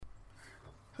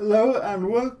Hello and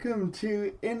welcome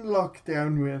to In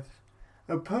Lockdown With,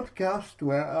 a podcast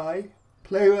where I,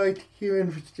 playwright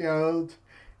Kieran Fitzgerald,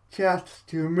 chats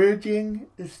to emerging,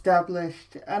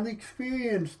 established and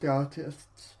experienced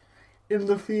artists in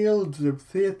the fields of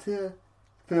theatre,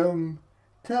 film,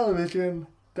 television,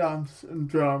 dance and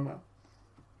drama,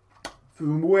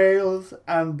 from Wales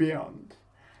and beyond,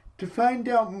 to find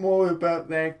out more about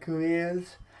their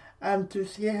careers and to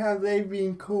see how they've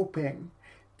been coping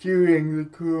during the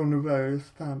coronavirus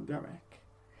pandemic.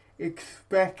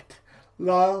 Expect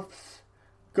laughs,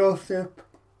 gossip,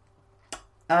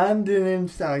 and an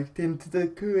insight into the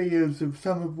careers of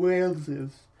some of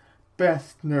Wales's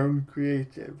best-known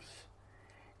creatives.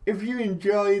 If you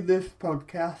enjoy this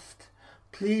podcast,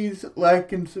 please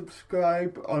like and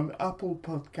subscribe on Apple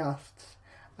Podcasts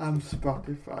and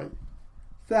Spotify.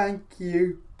 Thank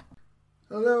you.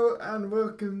 Hello and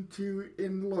welcome to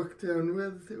In Lockdown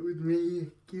with me,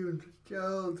 Kieran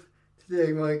Fitzgerald.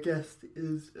 Today my guest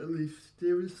is Elise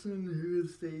Davison, who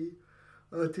is the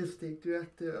Artistic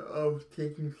Director of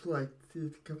Taking Flight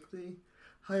Theatre Company.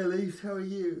 Hi Elise, how are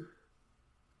you?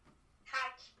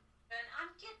 Hi Kieran, I'm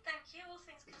good, thank you, all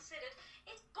things considered.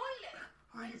 It's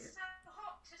boiling, it's so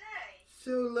hot today.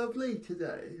 So lovely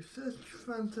today, such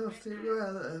fantastic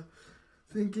weather.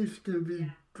 I think it's going to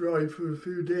be dry for a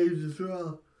few days as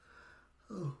well.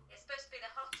 Oh. It's supposed to be the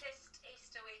hottest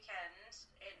Easter weekend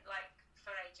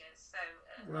for ages, so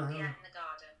Wow. I'll be out in the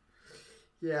garden.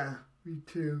 Yeah, me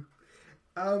too.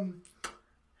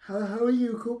 How are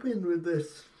you coping with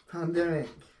this pandemic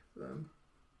then?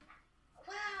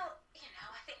 Well,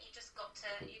 I think you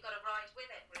got to ride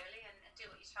with it really and do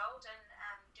what you're told and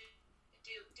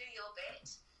do your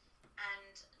bit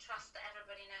and trust that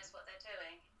everybody knows what they're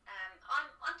doing.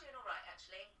 I'm doing all right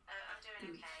actually. I'm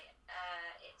doing okay.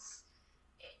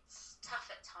 It's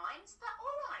tough at times, but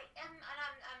all right. And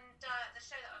the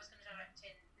show that I was going to direct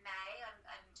in May,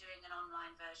 I'm doing an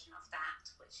online version of that,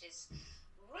 which is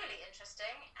really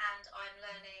interesting, and I'm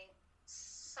learning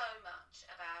so much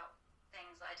about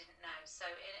things that I didn't know. So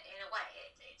in a way,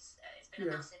 it's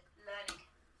been a massive learning.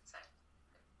 So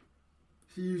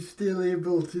you're still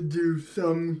able to do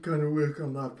some kind of work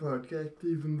on that project,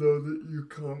 even though that you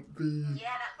can't be.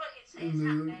 Yeah, it's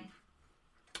happening.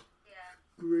 Yeah.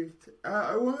 Great.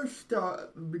 I want to start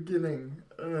at the beginning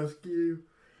and ask you,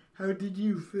 how did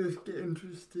you first get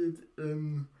interested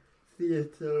in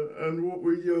theatre, and what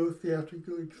were your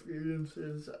theatrical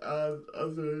experiences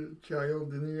as a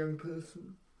child and a young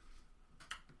person?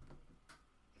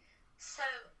 So,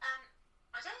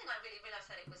 I don't think I really realised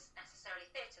that it was necessarily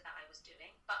theatre that I was doing,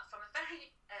 but from a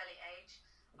very early age,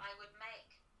 I would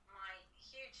make my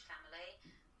huge family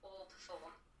all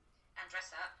perform and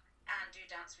dress up and do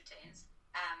dance routines.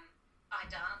 I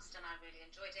danced and I really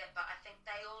enjoyed it, but I think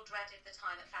they all dreaded the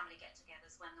time at family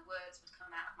get-togethers when the words would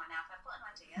come out of my mouth. I've got an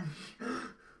idea.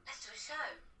 Let's do a show.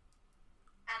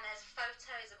 And there's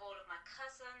photos of all of my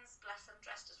cousins, bless them,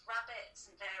 dressed as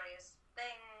rabbits and various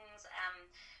things.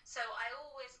 So I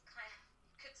always kind of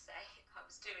could say I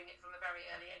was doing it from a very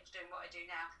early age, doing what I do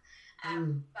now.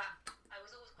 But I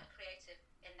was always quite creative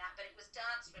in that. But it was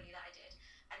dance really that I did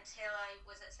until I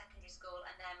was at secondary school,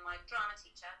 and then my drama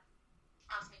teacher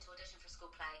asked me to audition for a school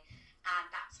play, and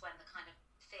that's when the kind of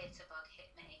theatre bug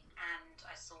hit me, and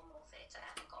I saw more theatre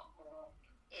and got more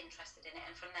interested in it,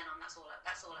 and from then on that's all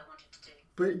I wanted to do.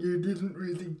 But you didn't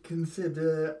really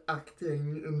consider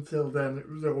acting until then.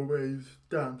 It was always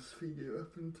dance for you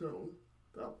up until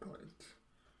that point.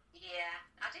 Yeah,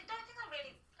 I don't think I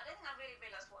really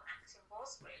realised what acting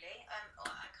was really.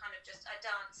 I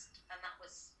danced, and that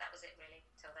was it really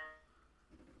till then.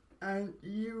 And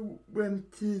you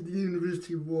went to the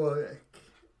University of Warwick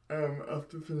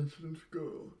after finishing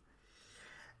school.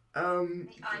 I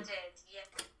did, yeah.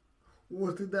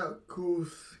 What did that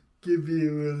course give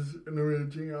you as an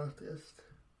emerging artist?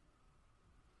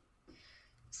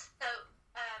 So,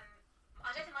 I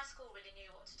don't think my school really knew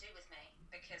what to do with me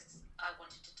because I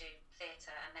wanted to do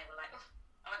theatre, and they were like, oh,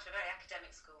 I went to a very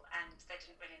academic school, and they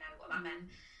didn't really know what that meant.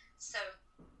 So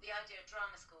the idea of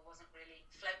drama school wasn't really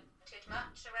floated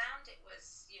much around. It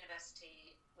was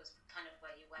university was kind of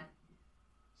where you went.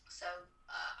 So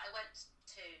I went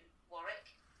to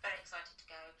Warwick, very excited to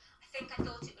go. I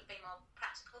thought it would be more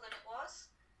practical than it was,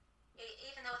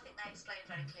 even though I think they explained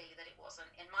very clearly that it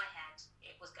wasn't. In my head,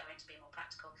 it was going to be more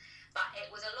practical, but it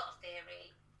was a lot of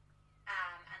theory.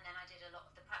 And then I did a lot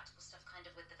of the practical stuff kind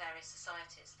of with the various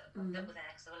societies that were there,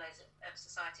 because there were loads of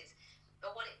societies.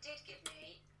 But what it did give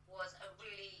me was a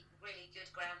really, really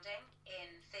good grounding in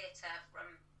theatre from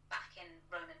back in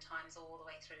Roman times all the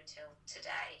way through till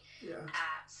today. Yeah.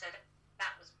 So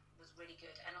that was really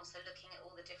good, and also looking at all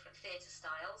the different theatre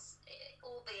styles,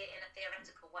 albeit in a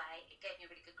theoretical way, it gave me a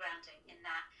really good grounding in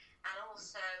that. And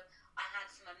also, I had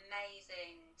some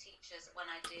amazing teachers when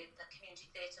I did the community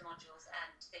theatre modules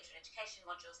and theatre and education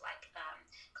modules, like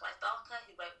Clive Barker,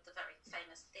 who wrote the very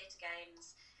famous Theatre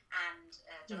Games, and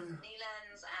Jonathan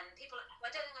Nealons, and people who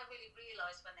I don't think I really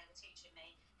realised when they were teaching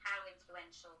me how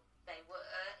influential they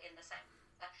were in the sector.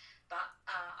 But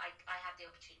I had the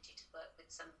opportunity to work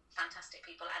with some fantastic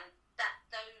people, and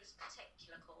those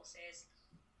particular courses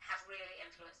have really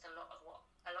influenced a lot of what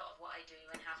I do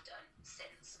and have done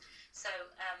since. So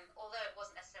although it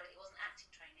wasn't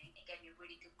acting training, it gave me a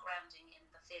really good grounding in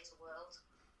the theatre world.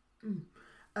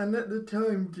 And at the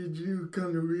time, did you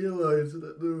kind of realise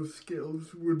that those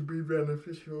skills would be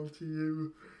beneficial to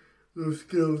you? Those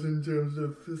skills in terms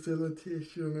of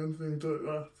facilitation and things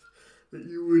like that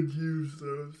you would use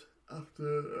those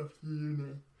after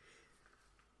uni?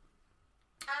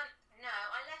 No,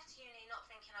 I left uni not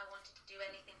thinking I wanted to do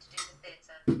anything to do with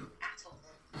theatre at all.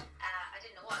 I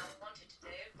didn't know what I wanted to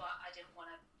do, but I didn't want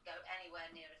to go anywhere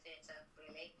near a theatre,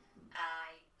 really.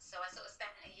 So I sort of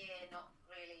spent a year not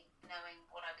really knowing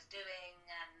what I was doing,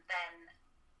 and then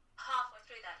halfway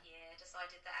through that year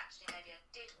decided that actually maybe I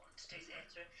did want to do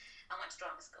theatre, and went to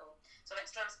drama school. So I went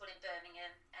to drama school in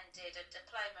Birmingham and did a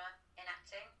diploma in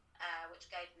acting, which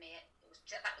gave me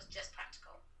that was just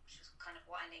practical, which was kind of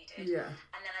what I needed. Yeah.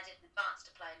 And then I did an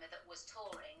advanced diploma that was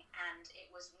touring, and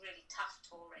it was really tough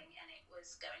touring, and it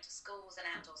was going to schools and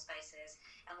outdoor spaces,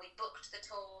 and we booked the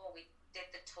tour, we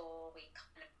did the tour, we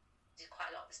kind of did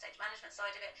quite a lot of the stage management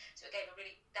side of it, so that gave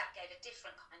a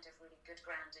different kind of really good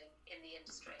grounding in the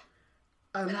industry.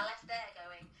 But I left there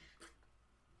going,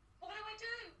 what do I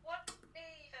do? What do I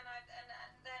leave? And I don't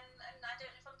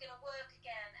know if I'm going to work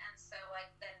again. And so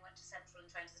I then went to Central and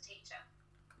trained as a teacher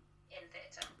in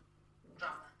theatre,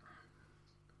 drama.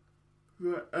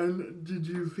 Right, and did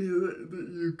you feel that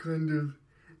you kind of,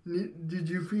 did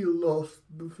you feel lost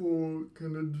before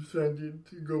kind of deciding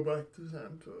to go back to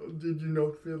Central? Did you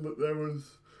not feel that there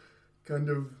was kind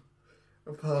of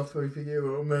a pathway for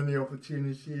you or many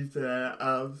opportunities there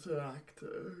as an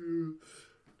actor who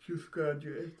just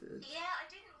graduated? Yeah, I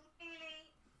didn't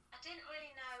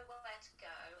really know where to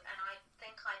go, and I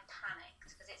think I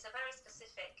panicked because it's a very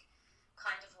specific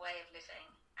kind of way of living,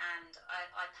 and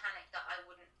I panicked that I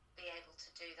wouldn't be able to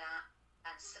do that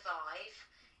and survive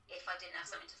if I didn't have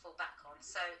something to fall back on.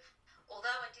 So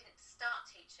although I didn't start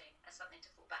teaching as something to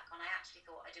fall back on, I actually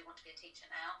thought I do want to be a teacher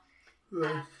now.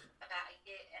 Right. About a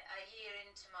year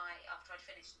into after I'd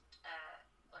finished,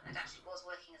 when I actually was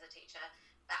working as a teacher,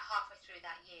 about halfway through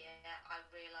that year, I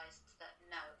realised that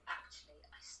no, actually,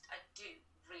 I do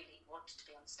really want to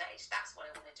be on stage. That's what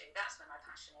I want to do. That's where my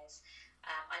passion is.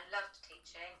 I loved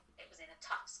teaching. It was in a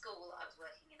tough school that I was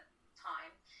working in at the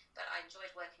time, but I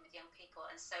enjoyed working with young people.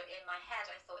 And so in my head,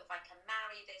 I thought if I can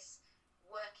marry this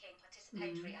working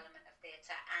participatory element of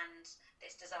theatre and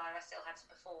this desire I still had to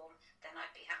perform, then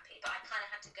I'd be happy. But I kind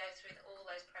of had to go through all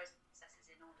those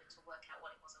processes in order to work out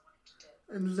what it was I wanted to do.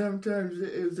 And sometimes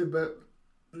it is about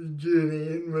the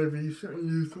journey and maybe something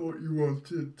you thought you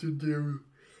wanted to do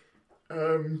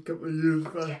a couple of years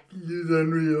back, you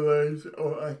then realise,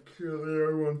 oh, actually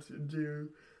I want to do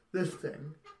this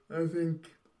thing. I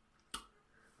think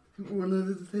one of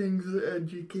the things that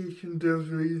education does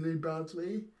really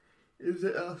badly is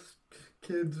it asks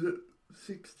kids at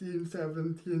 16,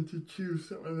 17 to choose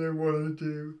something they want to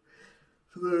do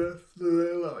for the rest of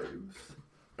their lives.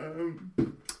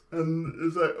 And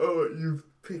it's like, oh, you've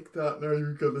picked that, now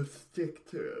you've got to stick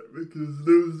to it because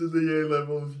those are the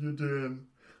A-levels you're doing.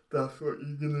 That's what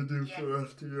you're going to do for the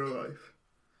rest of your life.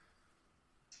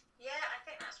 Yeah, I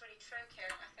think that's really true,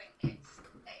 Kieran. I think it's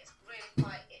really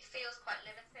it feels quite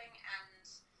limiting, and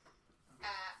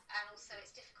also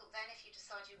it's difficult then if you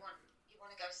decide you want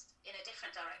to go in a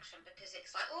different direction, because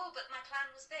it's like, oh, but my plan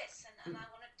was this, and I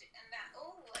want to do, and that,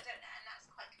 oh, I don't know, and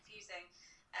that's quite confusing.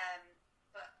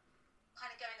 But kind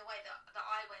of going the way that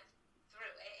I went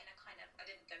through it, in a kind of, I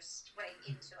didn't go straight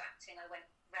into acting, I went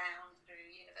round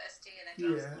through university and then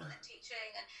drama school and then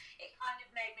teaching, and it kind of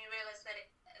made me realise that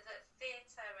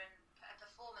theatre and a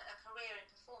career in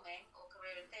performing or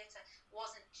career in theatre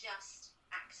wasn't just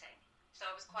acting. So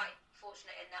I was quite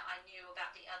fortunate in that I knew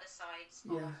about the other sides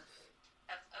of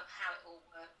how it all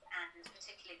worked, and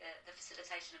particularly the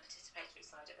facilitation and participatory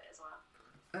side of it as well.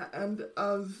 And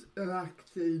as an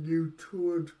actor, you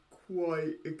toured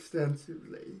quite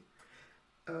extensively.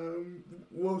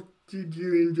 What did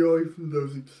you enjoy from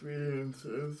those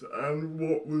experiences, and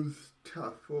what was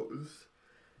tough, what was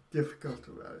difficult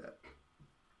about it?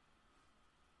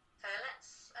 So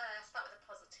let's start with the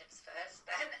positives first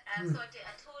then. So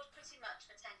I toured pretty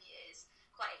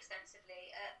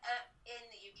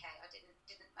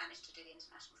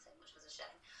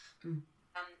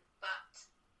But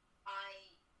I,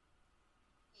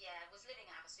 was living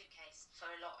out of a suitcase for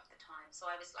a lot of the time. So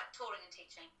I was like touring and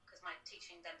teaching, because my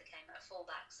teaching then became a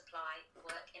fallback supply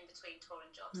work in between touring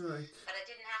jobs. Right. But I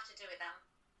didn't have to do it then.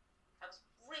 I was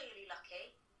really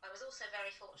lucky. I was also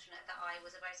very fortunate that I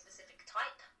was a very specific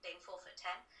type, being 4'10"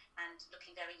 and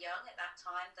looking very young at that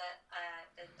time, that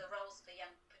the roles for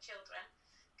children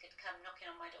could come knocking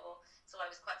on my door. So I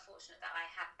was quite fortunate that I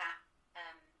had that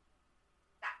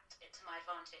to my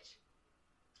advantage.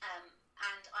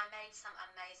 And I made some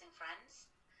amazing friends.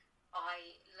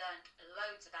 I learned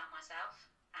loads about myself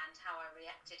and how I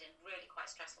reacted in really quite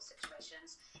stressful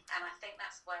situations. And I think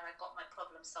that's where I got my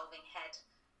problem-solving head.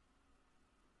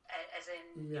 As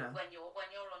in, when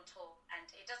you're on tour, and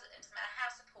it doesn't matter how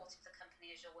supportive the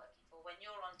company is you're working for. When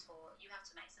you're on tour, you have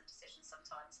to make some decisions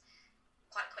sometimes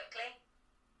quite quickly,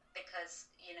 because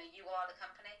you are the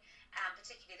company, and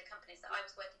particularly the companies that I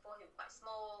was working for, who were quite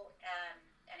small,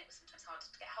 and it was sometimes hard to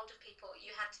get hold of people.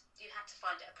 You had to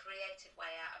find a creative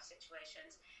way out of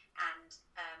situations, and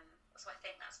so I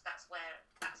think that's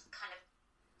kind of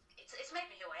it's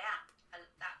made me who I am.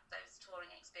 Those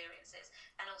touring experiences,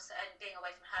 and also being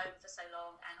away from home for so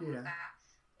long, and all of that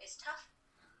is tough.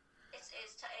 It's a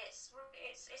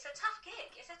tough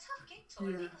gig. It's a tough gig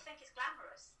touring. People think it's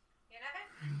glamorous, and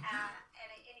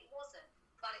it wasn't,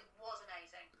 but it was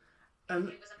amazing.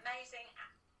 It was amazing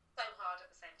and so hard at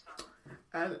the same time.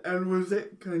 And was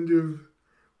it kind of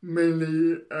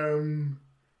mainly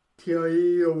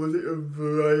TIE, or was it a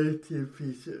variety of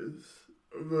pieces,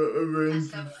 a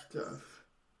range of stuff?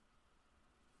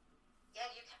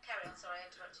 Yeah, you can carry on. Sorry, I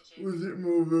interrupted you. Was it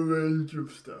more of a range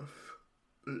of stuff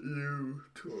that you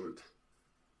toured?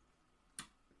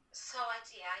 So I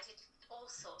did all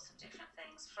sorts of different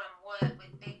things, from work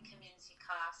with big community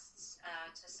casts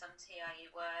to some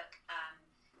TIE work,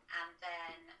 and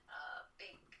then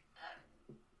big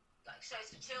like shows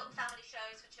for children, family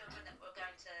shows for children that were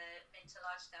going into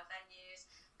large scale venues,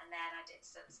 and then I did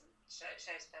some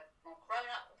shows for more grown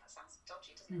up. Well, that sounds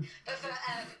dodgy, doesn't it? But for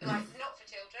like not for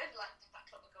children, like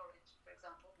Clockwork Orange, for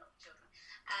example, not for children,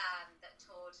 that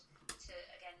toured to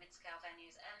again mid scale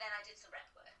venues, and then I did some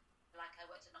rep work. Like I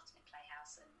worked at Nottingham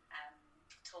Playhouse and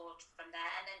toured from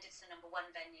there, and then did some number one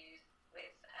venues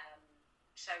with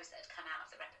shows that had come out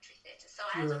of the Repertory Theatre. So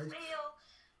I had a real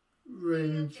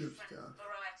range of different stuff.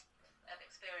 variety of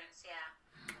experience.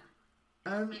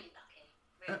 Really lucky.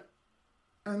 Really.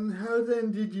 And how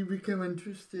then did you become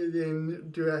interested in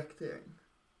directing?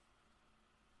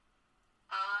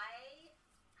 I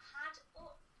had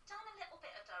done a little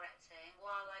bit of directing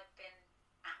while I'd been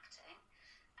acting.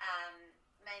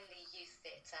 Mainly youth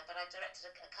theatre, but I directed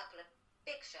a couple of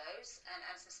big shows and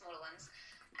some smaller ones,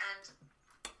 and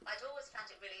I'd always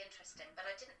found it really interesting, but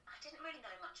I didn't really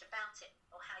know much about it,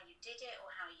 or how you did it,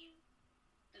 or how you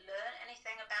learn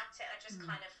anything about it. I just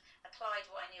kind of applied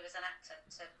what I knew as an actor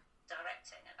to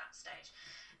directing at that stage,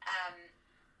 and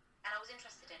I was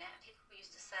interested in it, and people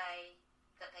used to say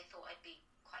that they thought I'd be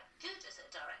quite good as a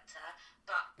director,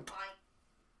 but I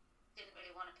didn't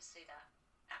really want to pursue that.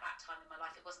 At that time in my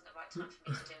life, it wasn't the right time for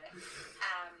me to do it.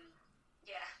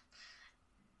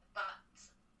 But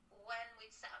when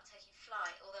we'd set up Taking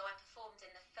Flight, although I performed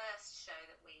in the first show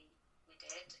that we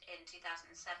did in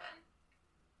 2007,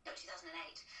 no, 2008,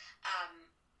 2007,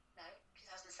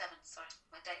 sorry,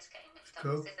 my date's getting mixed up,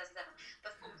 cool. 2007,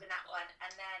 performed in that one,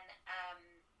 and then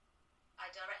I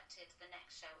directed the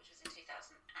next show, which was in 2008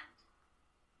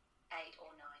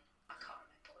 or 9, I can't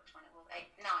remember which one it was, 9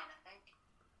 I think.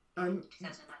 And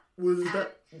 2009. was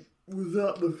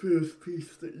that the first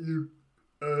piece that you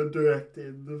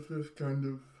directed, the first kind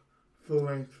of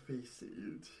full-length piece that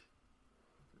you'd?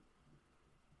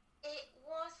 It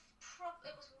was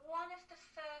one of the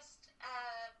first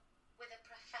with a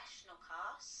professional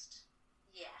cast.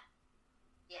 Yes.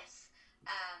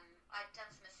 I'd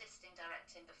done some assisting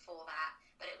directing before that,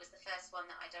 but it was the first one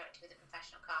that I directed with a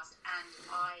professional cast, and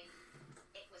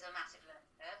it was a massive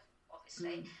learning curve,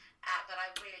 obviously. But I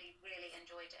really, really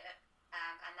enjoyed it,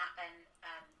 and that then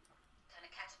kind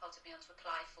of catapulted me on to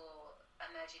apply for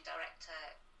emerging director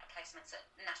placements at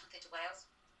National Theatre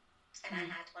Wales, and I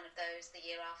had one of those the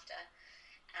year after,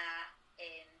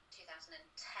 in 2010,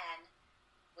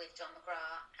 with John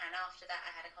McGrath, and after that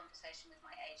I had a conversation with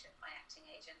my agent, my acting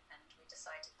agent, and we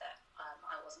decided that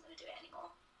I wasn't going to do it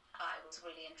anymore. I was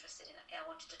really interested in it. I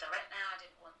wanted to direct now. I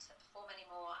didn't want to perform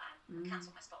anymore, and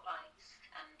cancelled my spotlight.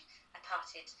 And I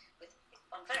parted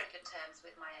on very good terms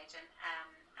with my agent,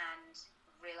 and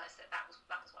realised that was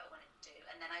what I wanted to do.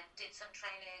 And then I did some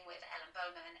training with Ellen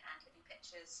Bowman and Living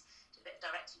Pictures to a bit of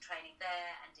directing training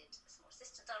there and did some more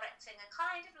assistant directing and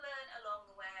kind of learned along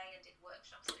the way and did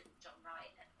workshops with John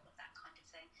Wright and all of that kind of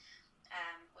thing,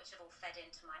 which have all fed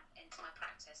into my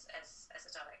practice as a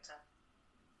director.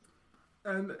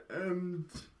 And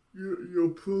your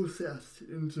process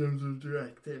in terms of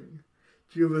directing,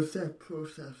 do you have a set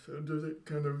process or does it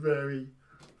kind of vary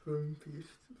from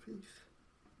piece to piece?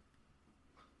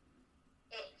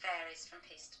 It varies from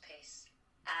piece to piece.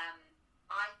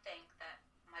 I think that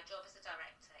my job as a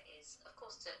director is, of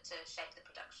course, to shape the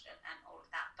production and all of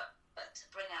that, but to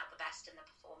bring out the best in the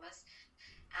performers.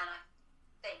 And I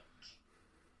think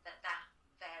that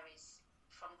varies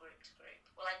from group to group.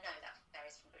 Well, I know that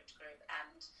varies from group to group,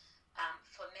 and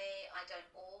for me, I don't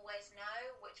always know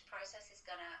which process is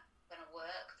gonna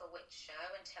work for which show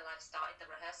until I've started the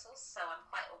rehearsals. So I'm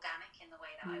quite organic in the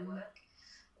way that I work.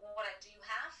 What I do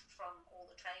have from all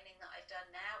the training that I've done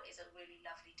now is a really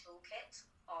lovely toolkit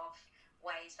of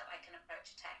ways that I can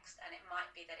approach a text, and it might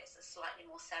be that it's a slightly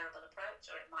more cerebral approach,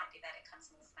 or it might be that it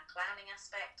comes more from a clowning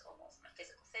aspect or more from a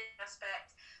physical theatre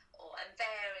aspect, and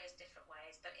various different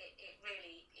ways. But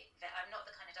I'm not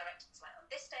the kind of director that's like, on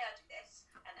this day I do this,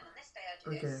 and then on this day I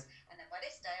do this, and then by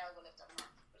this day I will have done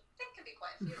that, which I think can be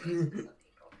quite infuriating for some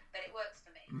people, but it works for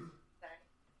me.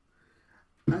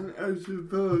 And I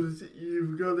suppose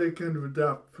you've got to kind of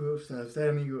adapt process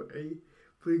anyway,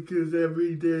 because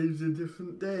every day is a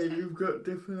different day. You've got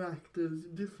different actors,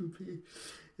 different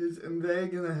pieces, and they're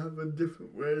going to have a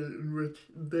different way in which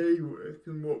they work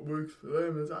and what works for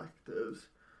them as actors,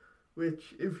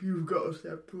 which, if you've got a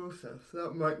set process,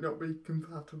 that might not be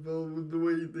compatible with the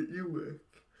way that you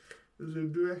work as a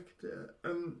director.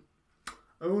 And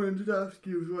I wanted to ask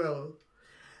you as well,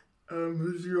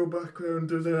 has your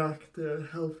background as an actor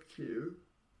helped you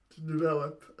to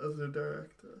develop as a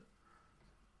director?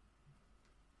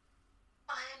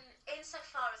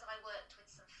 Insofar as I worked with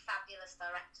some fabulous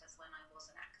directors when I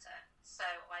was an actor, so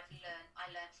I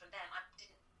learned from them. I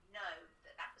didn't know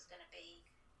that was going to be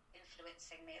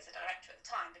influencing me as a director at the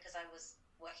time because I was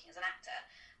working as an actor,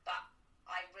 but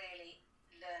I really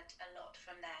learned a lot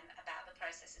from them about the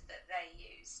processes that they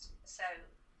used. So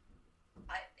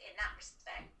in that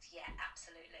respect, yeah,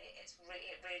 absolutely. It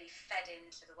really fed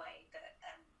into the way that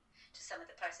to some of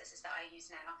the processes that I use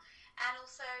now, and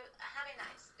also having that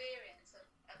experience of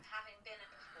having been a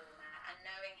performer and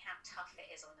knowing how tough it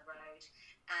is on the road,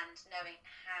 and knowing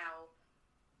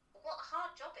what a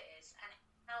hard job it is and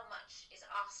how much is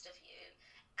asked of you,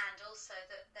 and also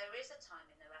that there is a time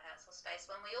in the rehearsal space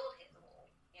when we all hit the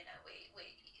wall. You know,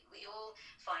 we all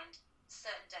find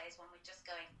certain days when we're just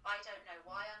going, I don't know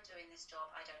why I'm doing this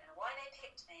job, I don't know why they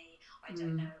picked me, I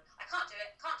don't know, I can't do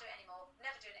it anymore,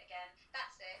 never doing it again,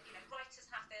 that's it, you know,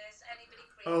 writers have this, anybody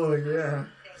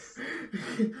creates this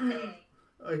thing.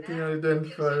 I can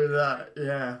identify with that,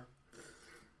 yeah.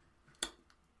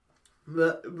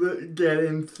 But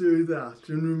getting through that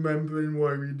and remembering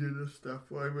why we do this stuff,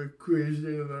 why we're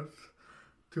crazy enough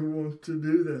to want to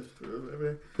do this for a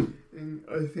living, and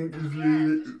I think it's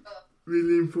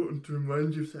really important to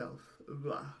remind yourself of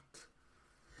that.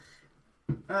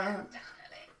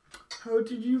 Definitely. How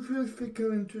did you first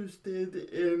become interested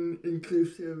in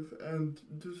inclusive and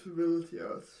disability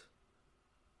arts?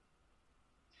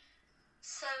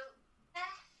 So Beth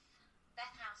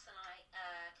House and I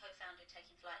co-founded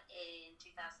Taking Flight in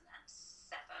 2007,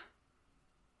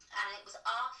 and it was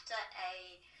after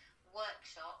a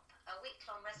workshop, a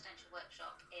week-long residential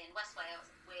workshop in West Wales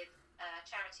with a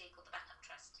charity called the Backup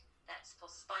Trust. That's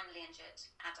for spinally injured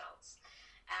adults.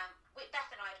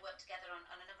 Beth and I had worked together on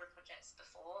a number of projects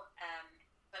before,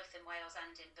 both in Wales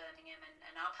and in Birmingham,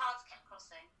 and our paths kept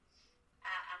crossing.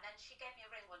 And then she gave me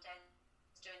a ring one day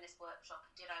during this workshop.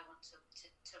 Did I want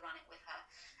to run it with her?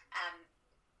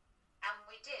 And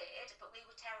we did, but we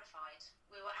were terrified.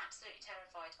 We were absolutely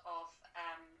terrified of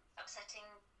upsetting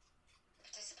the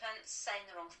participants, saying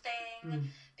the wrong thing,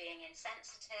 being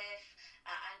insensitive,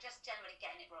 and just generally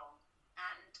getting it wrong.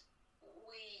 And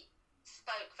we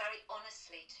spoke very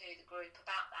honestly to the group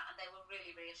about that, and they were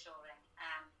really reassuring.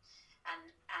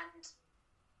 And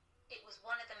it was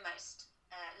one of the most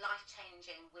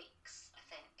life-changing weeks, I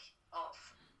think, of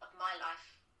my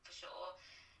life for sure.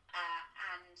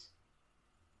 And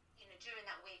you know, during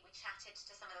that week, we chatted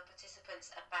to some of the participants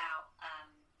about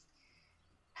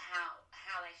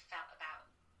how they felt about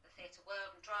the theatre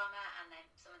world and drama, and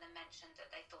some of them mentioned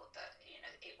that they thought that, you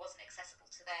know, it wasn't accessible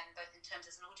to them, both in terms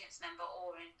as an audience member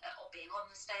or being on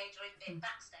the stage or even being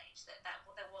backstage, that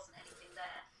there wasn't anything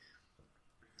there.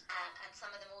 And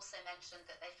some of them also mentioned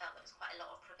that they felt there was quite a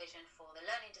lot of provision for the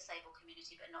learning disabled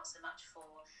community, but not so much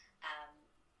for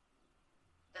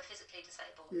the physically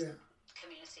disabled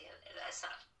community as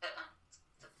such. But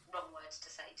the wrong words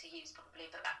to use probably,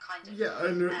 but that kind of I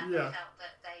know. they felt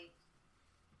that they,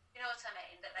 you know what I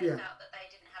mean, that they felt that they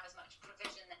didn't have as much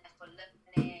provision for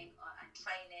learning and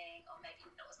training, or maybe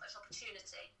not as much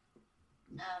opportunity.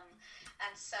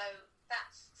 And so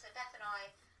Beth and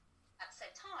I at the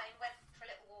same time went for a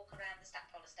little walk around the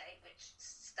Stackpole estate, which is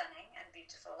stunning and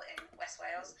beautiful in West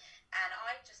Wales. And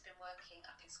I'd just been working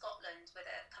up in Scotland with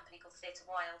a company called Theatre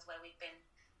Wild, where we'd been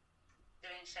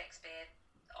doing Shakespeare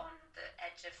on the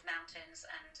edge of mountains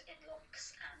and in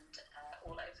lochs and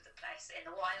all over the place in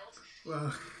the wild.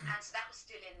 Wow. And so that was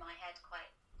still in my head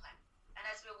quite. And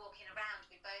as we were walking around,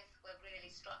 we both were really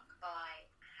struck by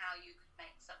how you could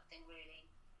make something really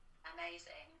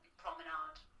amazing,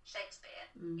 promenade Shakespeare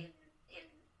in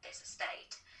this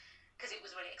estate, because it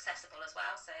was really accessible as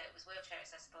well. So it was wheelchair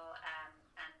accessible,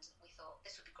 and we thought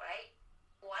this would be great.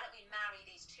 Why don't we marry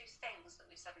these two things that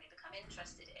we've suddenly become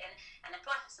interested in and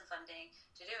apply for some funding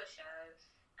to do a show?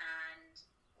 And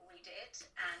we did,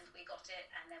 and we got it,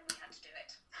 and then we had to do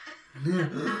it.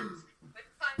 And with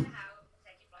Find How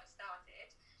Taking Flight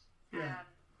started,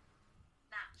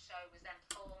 that show was then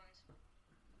performed.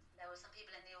 There were some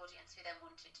people in the audience who then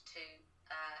wanted to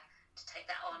take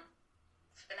that on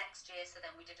for the next year, so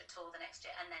then we did a tour the next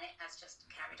year, and then it has just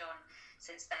carried on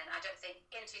since then. I don't think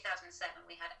in 2007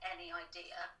 we had any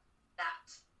idea that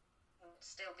we would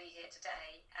still be here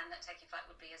today and that Taking Flight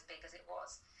would be as big as it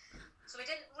was. So we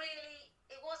didn't really,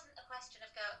 it wasn't a question of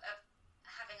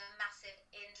having a massive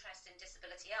interest in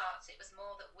disability arts. It was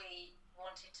more that we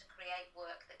wanted to create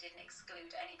work that didn't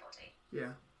exclude anybody.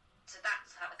 Yeah. So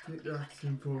that's how the company that's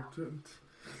important.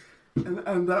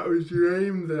 And that was your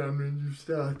aim then when you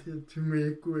started to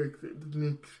make work that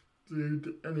didn't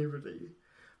exclude anybody.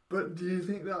 But do you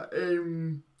think that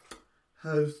aim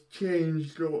has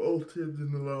changed or altered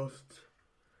in the last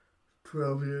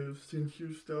 12 years since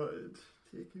you started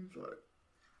Taking Flight?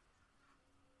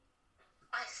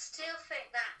 I still think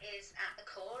that is at the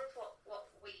core of what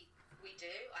we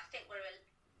do. I think we're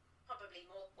probably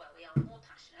more, we are more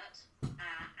passionate,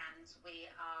 and we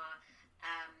are,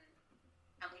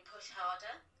 and we push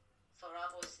harder for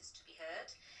our voices to be heard,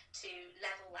 to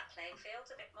level that playing field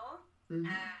a bit more.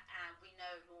 And we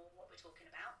know more what we're talking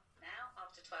about now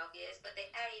after 12 years, but the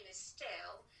aim is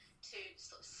still to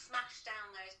sort of smash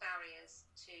down those barriers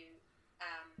to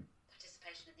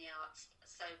participation in the arts.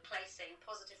 So placing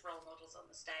positive role models on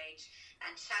the stage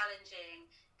and challenging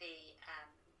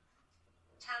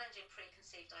challenging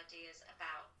preconceived ideas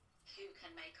about who can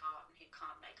make art and who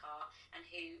can't make art, and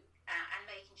and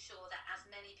making sure that as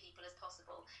many people as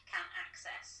possible can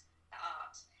access the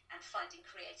art and finding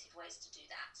creative ways to do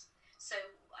that. So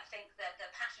I think that the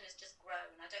passion has just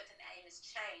grown. I don't think the aim has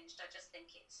changed. I just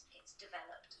think it's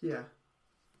developed. Yeah.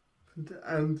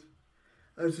 And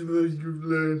I suppose you've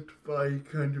learned by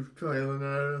kind of trial and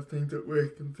error, things that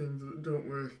work and things that don't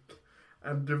work,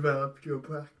 and developed your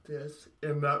practice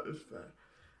in that respect.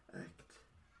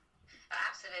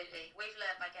 Absolutely. We've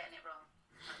learned by getting it wrong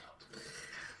a lot.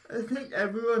 I think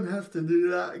everyone has to do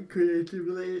that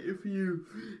creatively. If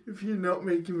you're not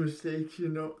making mistakes, you're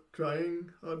not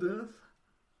trying hard enough.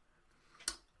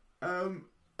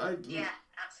 Yeah,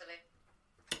 absolutely.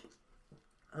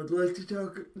 I'd like to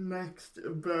talk next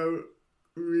about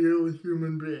Real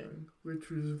Human Being, which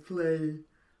was a play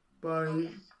by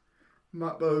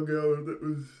Matt Belgo that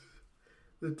was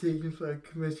the Taking Flight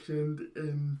commissioned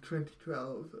in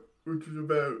 2012, which was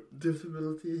about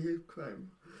disability hate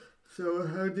crime. So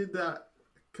how did that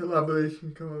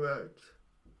collaboration come about,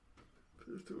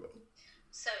 first of all?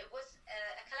 So it was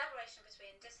a collaboration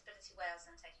between Disability Wales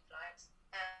and Taking Flight,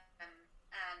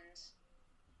 and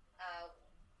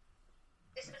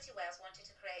Disability Wales wanted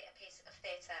to create a piece of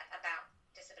theatre about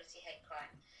disability hate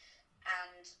crime,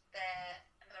 and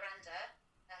Miranda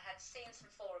had seen some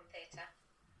forum theatre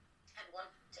and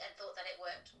thought that it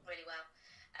worked really well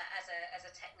as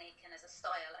a technique and as a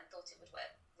style, and thought it would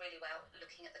work really well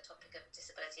looking at the topic of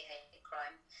disability hate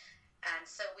crime. And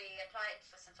so we applied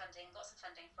for some funding, got some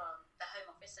funding from the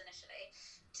Home Office initially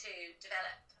to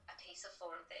develop a piece of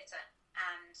forum theatre.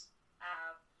 And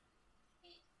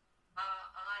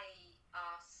I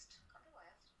asked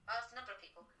a number of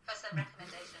people for some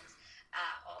recommendations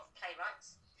of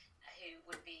playwrights who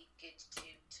would be good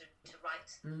to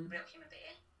write Real Human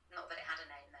Being. Not that it had a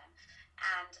name then.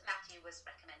 And Matthew was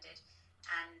recommended.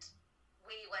 And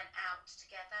we went out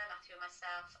together, Matthew and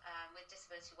myself, with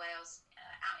Disability Wales,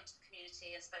 out into the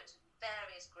community and spoke to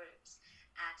various groups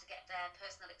to get their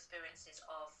personal experiences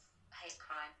of hate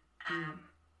crime.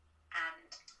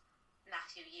 And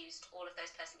Matthew used all of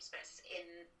those personal experiences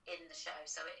in the show.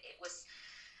 So it was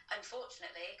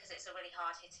unfortunately, because it's a really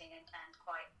hard-hitting and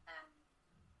quite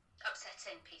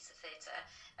upsetting piece of theatre,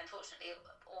 unfortunately,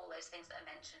 all those things that I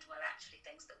mentioned were actually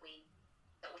things that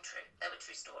were true. They were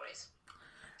true stories.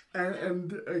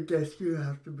 And I guess you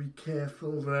have to be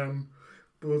careful then,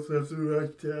 both as a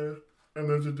writer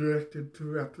and as a director, to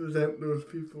represent those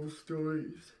people's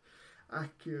stories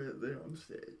accurately on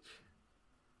stage.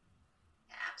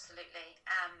 Absolutely.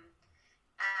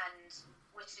 And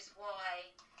which is why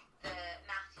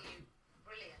Matthew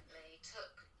brilliantly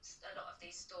took a lot of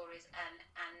these stories and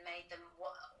made them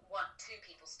two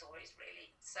people's stories, really.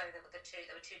 So there were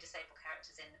two disabled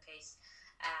characters in the piece,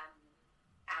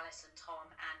 Alice and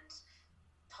Tom, and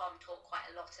Tom talked quite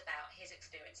a lot about his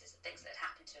experiences and things that had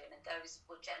happened to him, and those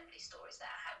were generally stories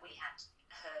that we had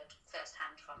heard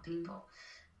firsthand from people.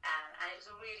 And it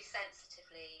was a really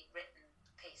sensitively written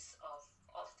piece of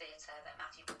theatre that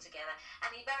Matthew put together, and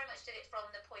he very much did it from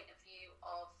the point of view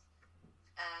of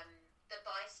the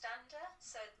bystander,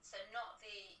 so not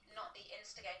the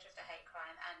instigator of the hate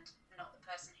crime and not the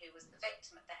person who was the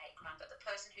victim of the hate crime, but the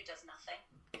person who does nothing.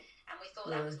 And we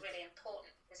thought that was really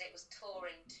important because it was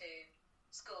touring to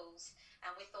schools,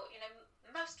 and we thought,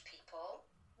 most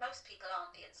people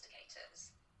aren't the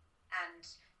instigators, and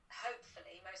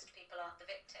hopefully most people aren't the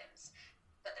victims,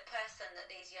 but the person that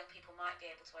these young people might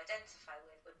be able to identify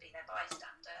with would be their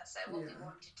bystander. So what we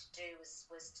wanted to do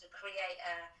was to create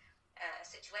a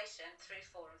situation through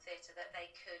Forum Theatre that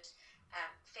they could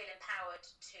feel empowered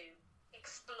to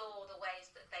explore the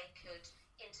ways that they could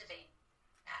intervene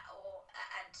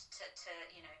and to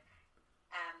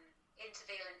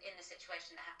intervene in the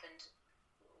situation that happened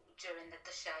during the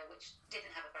show, which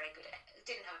didn't have a very good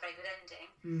ending,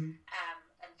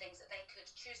 and things that they could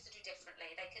choose to do differently.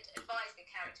 They could advise the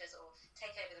characters or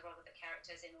take over the role of the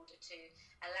characters in order to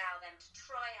allow them to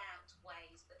try out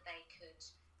ways that they could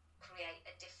create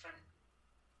a different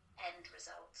end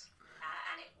result.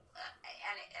 And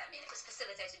it was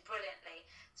facilitated brilliantly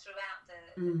throughout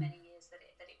the many years that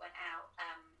it went out,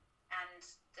 and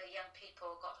the young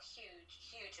people got a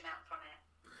huge amount from it.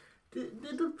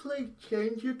 Did the play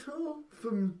change at all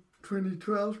from 2012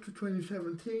 to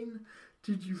 2017?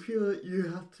 Did you feel that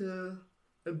you had to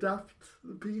adapt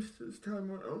the piece as time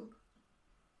went on?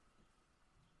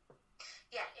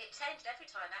 Yeah, it changed every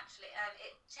time, actually.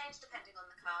 It changed depending on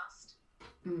the cast.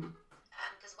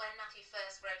 Because when Matthew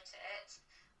first wrote it,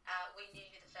 we knew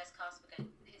who the first cast was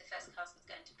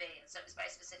going to be, and so it was very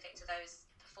specific to those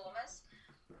performers.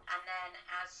 And then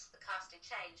as the casting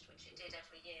changed, which it did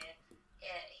every year,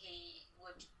 he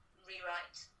would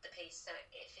rewrite the piece so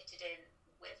it fitted in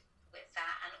with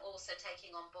that, and also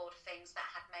taking on board things that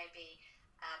had maybe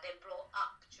been brought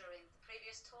up during the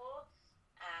previous tour.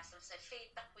 So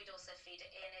feedback, we'd also feed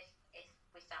it in if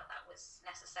we felt that was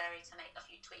necessary to make a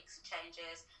few tweaks and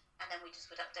changes, and then we just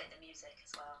would update the music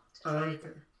as well to try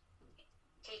and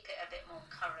keep it a bit more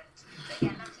current. But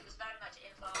yeah, Matthew was very much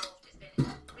involved. He's been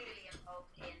really involved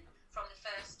from the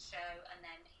first show, and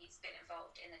then he's been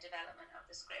involved in the development of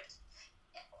the script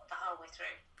the whole way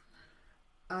through.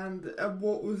 And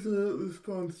what was the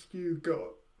response you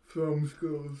got from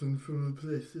schools and from the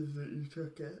places that you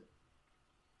took it?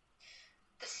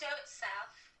 The show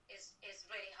itself is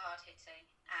really hard hitting,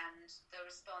 and the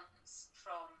response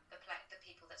from the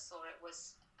people that saw it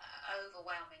was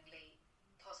overwhelmingly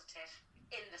positive,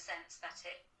 in the sense that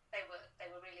they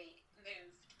were really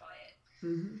moved by it,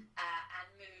 and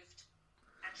moved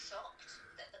and shocked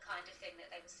that the kind of thing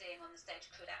that they were seeing on the stage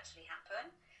could actually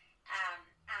happen,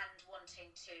 and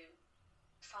wanting to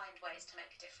find ways to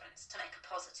make a difference, to make a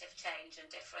positive change and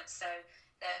difference. So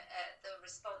the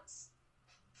response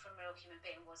from Real Human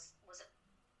Being was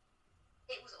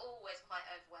always quite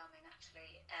overwhelming,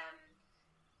 actually,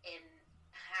 in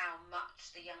how much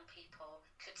the young people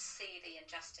could see the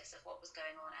injustice of what was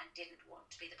going on and didn't want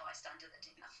to be the bystander that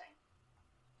did nothing.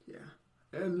 Yeah,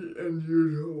 and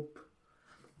you'd hope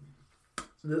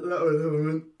that would have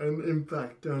an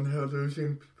impact on how those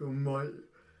young people might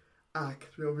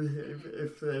act or behave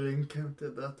if they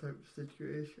encountered that type of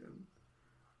situation.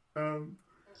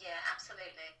 Yeah,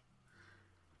 absolutely.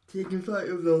 Taking Flight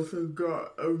has also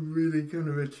got a really kind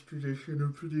of rich tradition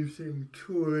of producing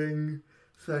touring,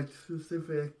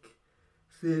 site-specific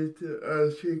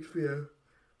theatre, Shakespeare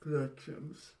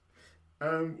productions.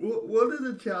 What are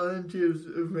the challenges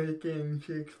of making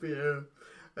Shakespeare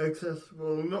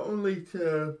accessible not only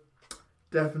to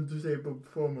deaf and disabled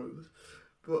performers,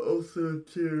 but also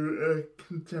to a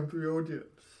contemporary audience?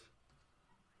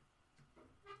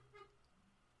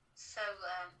 So,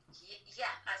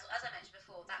 yeah, as I mentioned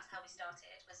before, that's how we started,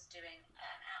 was doing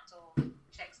outdoor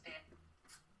Shakespeare.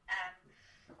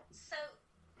 So,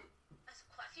 there's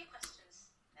quite a few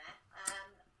questions there.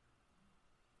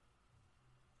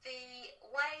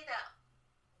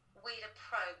 we'd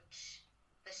approach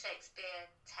the Shakespeare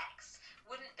text.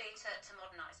 Wouldn't be to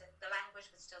modernise it. The language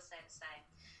would still stay the same,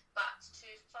 but to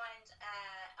find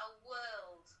a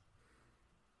world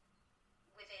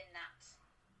within that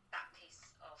piece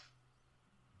of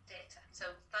theatre. So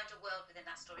find a world within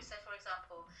that story. So, for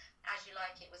example, As You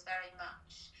Like It was very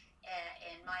much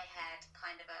in my head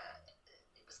kind of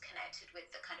it was connected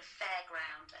with the kind of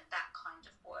fairground and that kind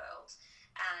of world.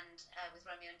 And with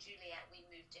Romeo and Juliet, we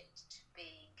moved it to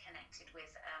be connected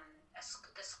with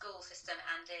the school system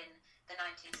and in the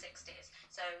 1960s.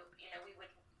 So,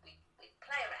 we'd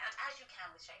play around, as you can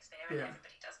with Shakespeare, and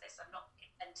everybody does this. I'm not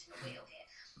inventing a wheel here.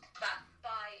 But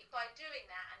by doing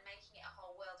that and making it a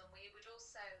whole world, and we would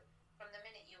also, from the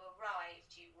minute you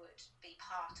arrived, you would be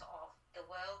part of the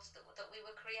world that we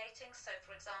were creating. So,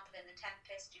 for example, in The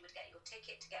Tempest, you would get your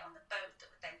ticket to get on the boat that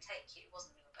would then take you, it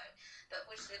wasn't a real boat, but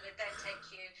which would then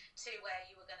take you to where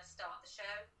you were going to start the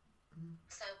show.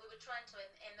 So we were trying to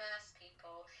immerse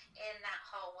people in that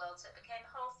whole world, so it became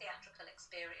a whole theatrical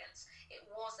experience. It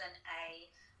wasn't a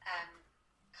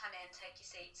come in, take your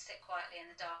seat, sit quietly in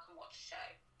the dark and watch a show,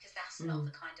 because that's not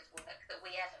the kind of work that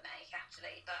we ever make,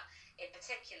 actually. But in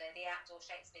particular, the outdoor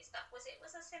Shakespeare stuff was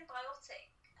a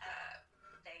symbiotic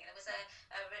thing. It was a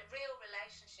real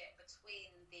relationship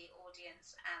between the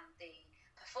audience and the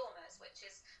performers, which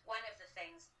is one of the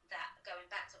things that, going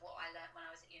back to what I learned when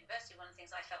I was at university, one of the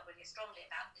things I felt really strongly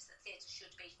about is that theatre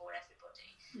should be for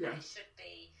everybody. And it should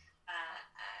be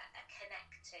a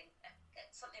connecting,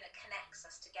 something that connects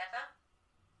us together.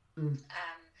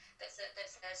 That's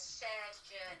a shared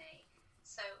journey.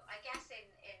 So I guess in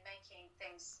making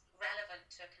things relevant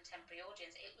to a contemporary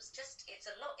audience, it's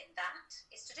a lot in that.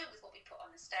 It's to do with what we put on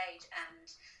the stage and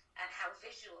how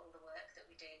visual the work that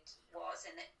we did was,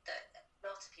 and that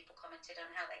lots of people commented on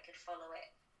how they could follow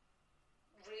it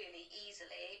really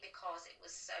easily because it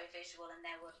was so visual, and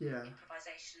there were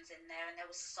improvisations in there, and there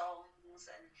were songs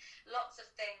and lots of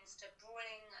things to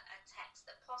bring a text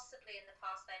that possibly in the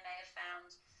past they may have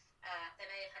found they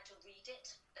may have had to read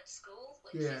it at school,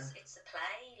 which is, it's a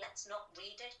play, let's not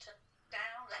read it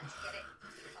down, let's get it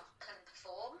up and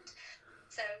performed.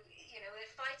 So,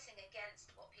 we're fighting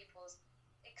against what people's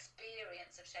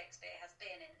experience of Shakespeare has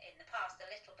been in the past a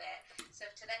little bit. So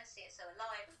to then see it so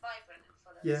alive and vibrant and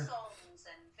full of songs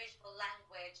and visual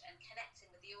language and connecting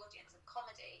with the audience and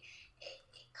comedy, it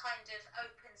kind of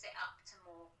opens it up to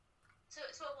a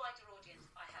wider audience,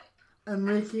 I hope. And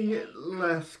making it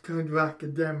less kind of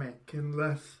academic and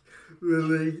less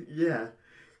really,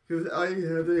 because I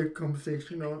had a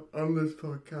conversation on this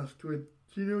podcast with,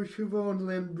 do you know Siobhan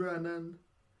Lynn Brennan?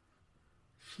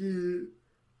 She,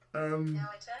 no, I don't.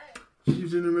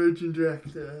 She's an emerging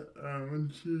director,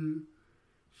 and she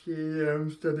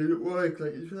studied at Warwick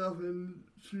like yourself, and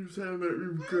she was saying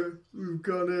that we've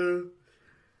got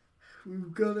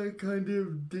to kind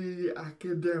of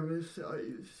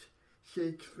de-academicize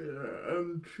Shakespeare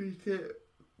and treat it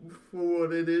for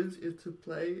what it is. It's a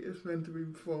play, it's meant to be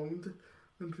performed,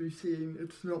 meant to be seen,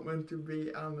 it's not meant to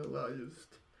be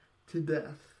analysed to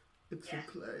death. It's a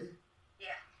play.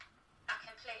 Yeah, I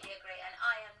completely agree, and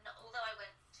I am not, although I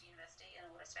went to university and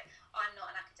all this stuff, I'm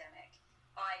not an academic.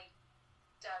 I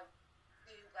don't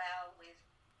do well with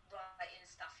writing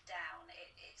stuff down.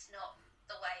 It's not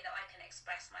the way that I can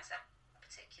express myself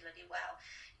particularly well.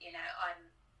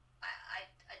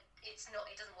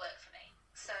 It doesn't work for me.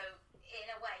 So in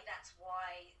a way, that's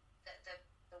why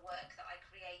the work that I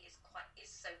create is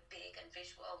so big and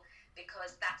visual,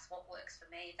 because that's what works for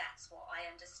me. That's what I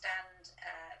understand.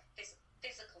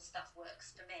 Physical stuff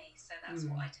works for me, so that's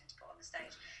what I tend to put on the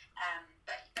stage.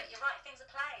 But you're right, things are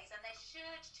plays, and they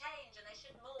should change and they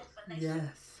should morph, and they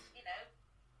should,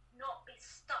 not be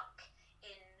stuck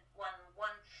in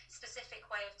one specific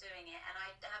way of doing it. And I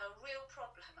have a real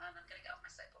problem, and I'm going to get off my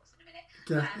soapbox in a minute.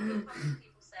 I have a real problem with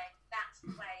people saying that's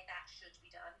the way that should be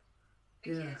done,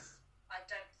 because I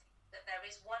don't think that there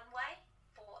is one way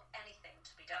for anything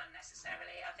to be done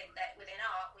necessarily. I think that within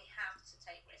art we have to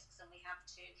take risks, and we have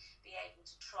to be able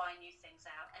to try new things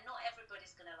out, and not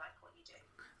everybody's going to like what you do.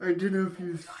 I don't know if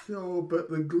you saw,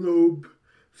 but the Globe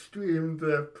streamed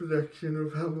their production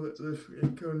of Hamlet this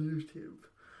week on YouTube.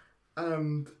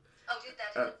 And did they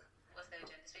doing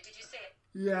this week? Did you see it?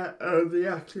 Yeah,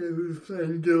 the actor who was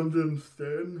playing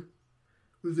Guildenstern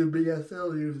was a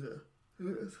BSL user.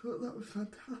 And I thought that was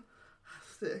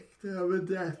fantastic to have a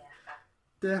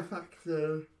deaf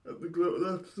actor at the Globe.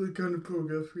 That's the kind of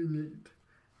progress we need.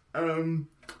 Really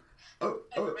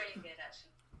good,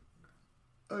 actually.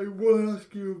 I want to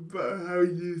ask you about how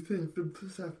you think the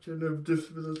perception of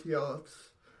disability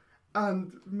arts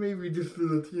and maybe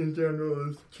disability in general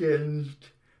has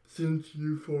changed since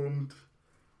you formed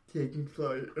taking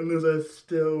flight, and are there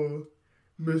still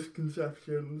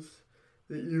misconceptions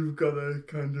that you've got to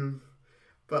kind of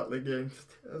battle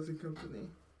against as a company?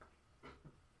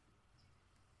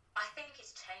 I think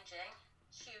it's changing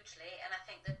hugely, and I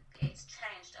think that it's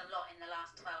changed a lot in the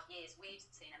last 12 years. We've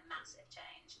seen a massive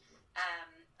change.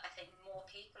 I think more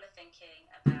people are thinking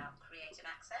about creative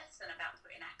access and about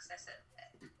putting access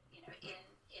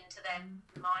into their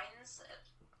minds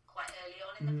quite early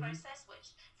on in the process,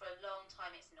 which for a long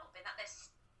time it's not been that.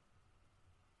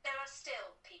 There are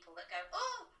still people that go,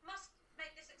 oh, must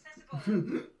make this accessible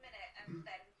minute, and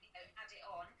then add it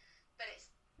on. But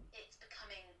it's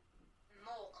becoming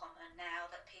more common now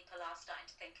that people are starting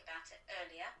to think about it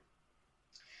earlier.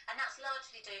 And that's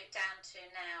largely down to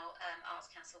now Arts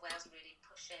Council Wales really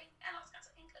pushing, and Arts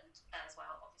Council England as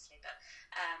well, obviously, but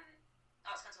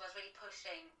Arts Council Wales really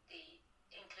pushing the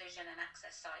inclusion and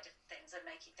access side of things and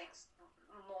making things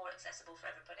more accessible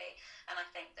for everybody. And I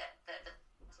think that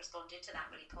responded to that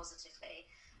really positively.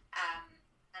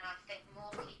 And I think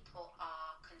more people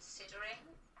are considering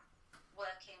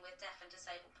working with deaf and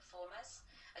disabled performers.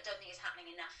 I don't think it's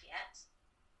happening enough yet.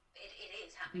 It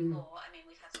is happening more. I mean,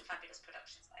 we've had some fabulous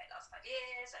productions like the last 5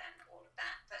 years and all of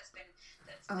that that's been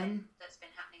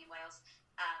happening in Wales.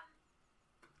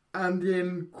 And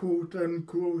in quote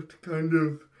unquote kind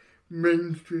of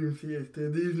mainstream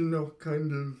theatre, these are not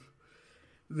kind of,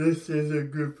 this is a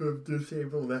group of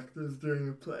disabled actors doing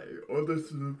a play, or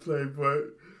this is a play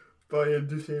by a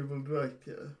disabled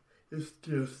writer. It's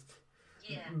just,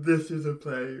 this is a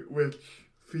play which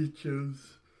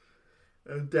features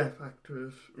a deaf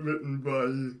actress written by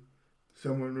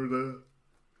someone with a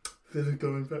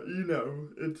physical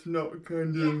impairment. It's not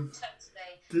kind of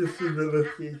totally.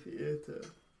 disability theatre.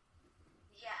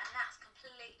 Yeah, and that's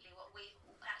completely what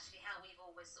how we've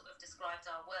always sort of described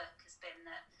our work has been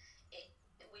that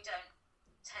we don't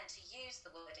tend to use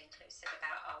the word inclusive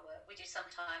about our work. We do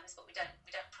sometimes, but we don't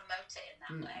promote it in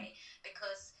that way,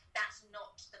 because that's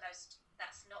not the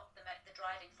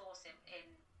driving force in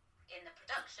the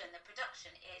production. The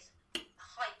production is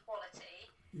high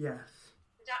quality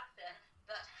production,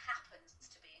 but happens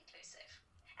to be inclusive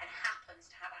and happens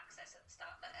to have access at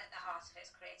the heart of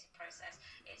its creative process.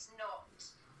 It's not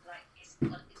like, it's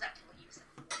exactly what you said,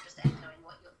 just echoing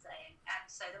what you're saying. And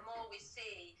so the more we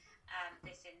see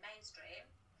this in mainstream,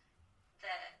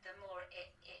 the more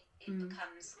it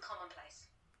becomes commonplace.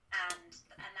 And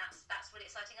that's really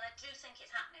exciting, and I do think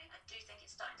it's happening. I do think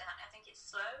it's starting to happen. I think it's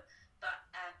slow, but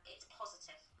it's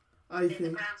positive. I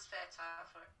think the ground's fertile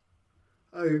for it.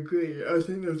 I agree. I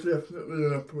think there's definitely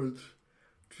an upwards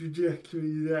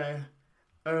trajectory there.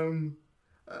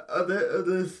 Are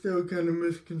there still kind of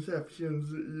misconceptions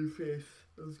that you face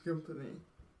as a company?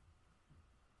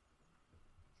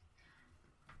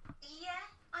 Yeah,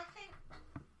 I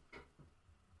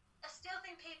still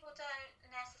think people don't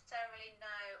necessarily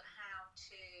know how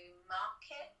to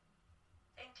market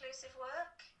inclusive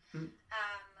work.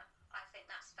 I think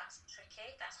that's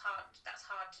tricky. That's hard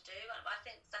to do. I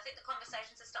think the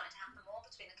conversations are starting to happen more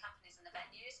between the companies and the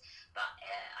venues. But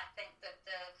I think that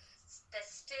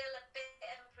there's still a bit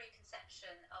of a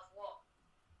preconception of what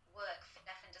work for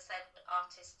deaf and disabled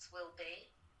artists will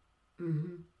be.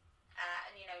 And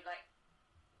like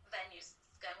venues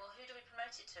going, well, who do we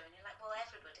promote it to? And you're like, well,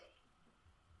 everybody.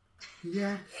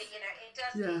 Yeah. It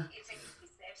does. Yeah. It's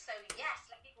inclusive. So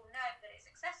yes, let people know that it's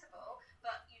accessible,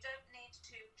 but you don't need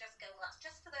to just go, well, that's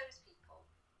just for those people.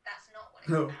 That's not what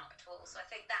it's about at all. So I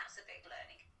think that's a big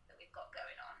learning that we've got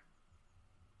going on.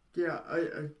 Yeah,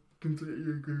 I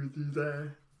completely agree with you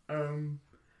there. Can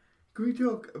we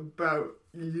talk about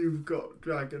You've Got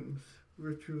Dragons,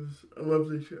 which was a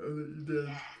lovely show that you did?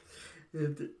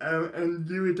 Yeah. And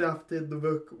you adapted the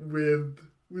book with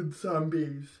Sam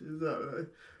Bees, is that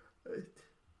right?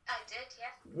 I did,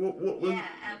 yeah. What was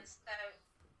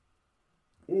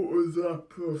what was that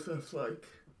process like?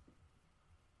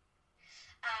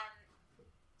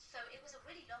 So it was a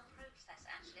really long process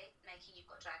actually, making You've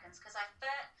Got Dragons, because I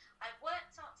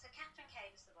worked on, so Catherine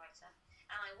Kay was the writer,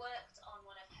 and I worked on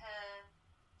one of her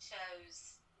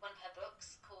shows, one of her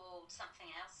books called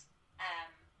Something Else,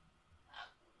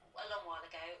 a long while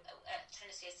ago at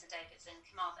Trinity of St David's in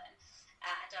Carmarthen,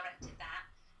 and directed that.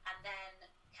 And then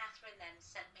Catherine then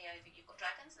sent me over You've Got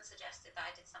Dragons and suggested that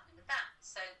I did something with that.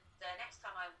 So the next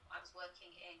time I was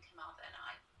working in Carmarthen,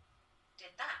 I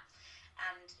did that,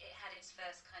 and it had its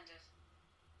first kind of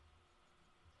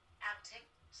outing,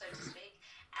 so to speak,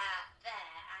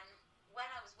 there. And when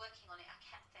I was working on it, I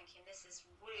kept thinking, this is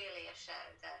really a show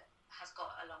that has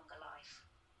got a longer life.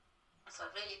 So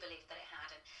I really believed that it had.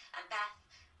 And Beth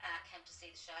came to see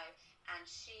the show, and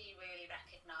she really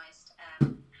recognised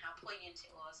how poignant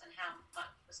it was, and how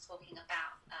much it was talking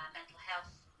about mental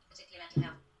health, particularly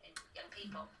mental health in young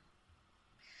people.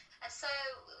 And so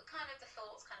kind of the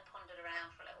thoughts kind of pondered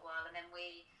around for a little while, and then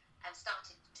we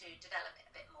started to develop it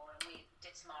a bit more, and we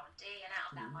did some R&D, and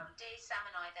out of that R&D, Sam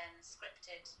and I then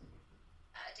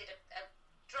did a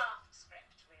draft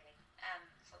script, really,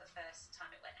 for the first time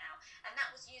it went out. And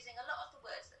that was using a lot of the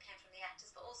words that came from the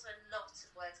actors, but also a lot of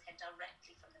words came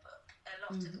directly from the book. A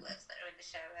lot of the words that are in the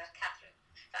show are Catherine.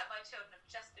 In fact, my children have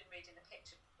just been reading the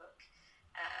picture book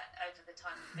over the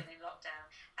time we've been in lockdown,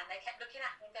 and they kept looking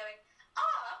at me and going,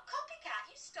 copycat,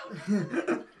 you stole her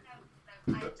words. No,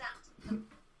 I adapted them.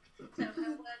 So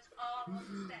her words are on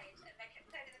the stage, and they kept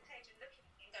turning the page and looking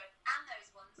at me and going, and those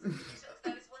ones, you took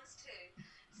those ones too.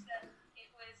 So it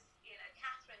was,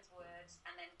 Catherine's words,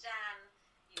 and then Dan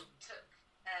took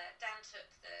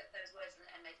those words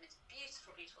and made them into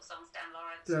beautiful, beautiful songs. Dan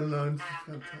Lawrence,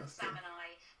 fantastic. And Sam and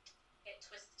I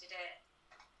twisted it.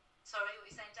 Sorry, what were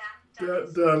you saying, Dan?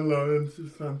 Dan Lawrence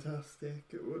is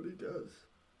fantastic at what he does.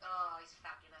 Oh, he's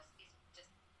fabulous. He's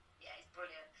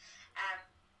brilliant.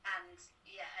 And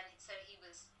so he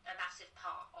was a massive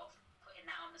part of putting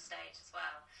that on the stage as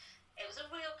well. It was a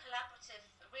real collaborative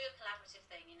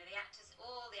thing.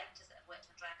 All the actors that have worked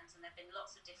on Dragons, and there've been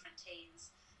lots of different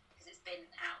teams because it's been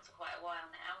out for quite a while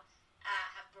now,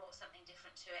 have brought something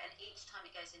different to it. And each time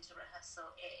it goes into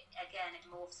rehearsal, it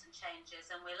morphs and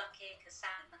changes. And we're lucky because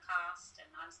Sam's in the cast,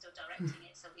 and I'm still directing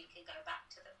it, so we can go back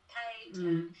to the page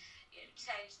and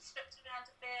change the script around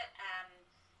a bit.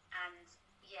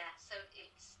 So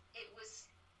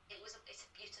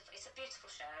it's a beautiful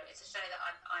show. It's a show that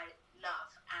I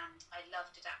love, and I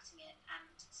loved adapting it.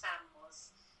 And Sam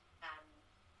was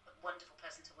a wonderful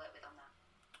person to work with on that.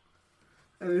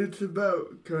 And it's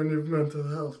about kind of mental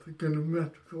health, a kind of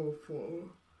metaphor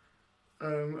for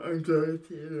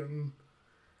anxiety,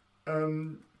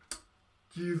 and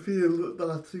do you feel that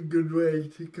that's a good way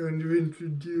to kind of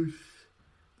introduce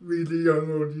really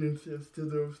young audiences to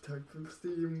those types of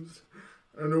themes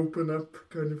and open up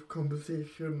kind of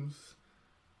conversations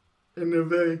in a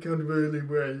very kind of early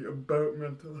way about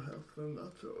mental health and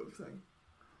that sort of thing?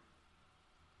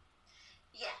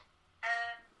 Yeah.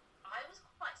 I was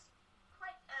quite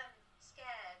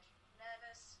scared,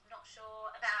 nervous, not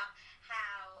sure about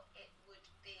how it would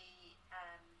be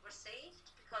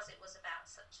received, because it was about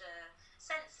such a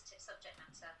sensitive subject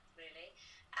matter, really.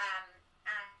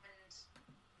 And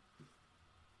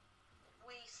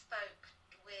we spoke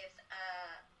with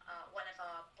one of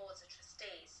our boards of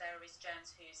trustees, Sarah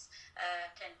Rees-Jones, who's a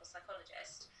clinical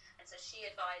psychologist, and so she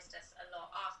advised us a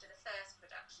lot. After the first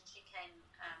production, she came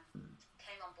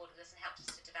on board with us and helped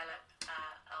us to develop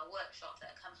a workshop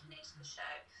that accompanied the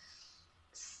show.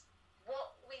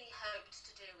 What we hoped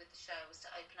to do with the show was to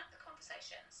open up the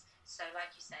conversations. So,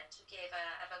 like you said, to give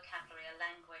a vocabulary, a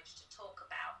language to talk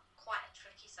about quite a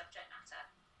tricky subject matter.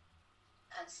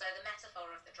 And so the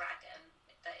metaphor of the dragon,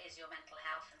 that is your mental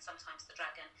health, and sometimes the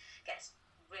dragon gets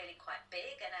really quite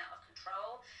big and out of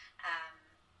control,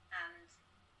 and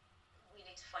we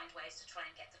need to find ways to try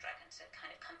and get the dragon to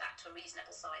kind of come back to a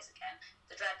reasonable size again.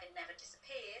 The dragon never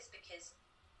disappears because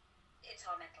it's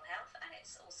our mental health, and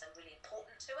it's also really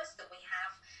important to us that we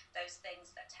have those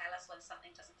things that tell us when something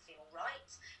doesn't feel right,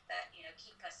 that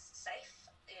keep us safe.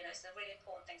 So they're really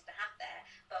important things to have there,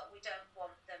 but we don't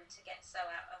want them to get so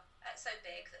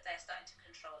big that they're starting to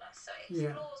control us. So it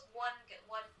explores one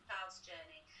child's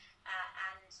journey,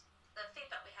 and the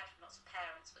feedback we had from lots of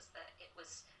parents was that it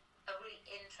was a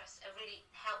really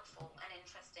helpful and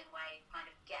interesting way to kind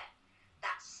of get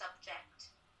that subject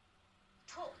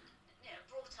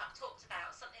talked about,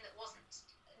 something that wasn't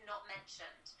not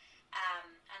mentioned.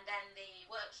 And then the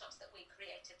workshops that we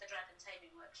created, the dragon taming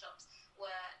workshops,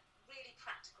 were really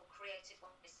practical, creative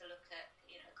ways to look at,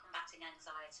 combating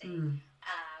anxiety,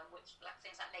 which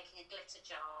things like making a glitter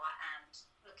jar and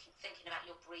thinking about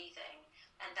your breathing,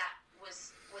 and that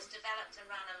was developed and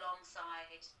ran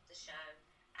alongside the show,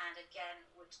 and again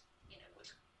would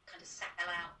kind of settle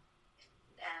out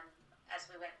as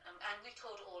we went, and we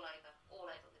toured all over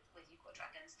with You've Got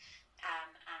Dragons,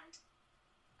 and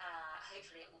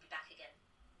hopefully it will be back again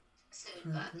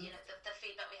soon. But the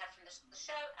feedback we had from the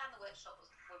show and the workshop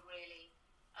were really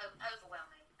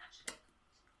overwhelming, actually.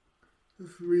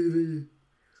 It's really,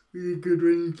 really good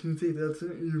when you can see that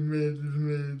something you made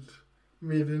has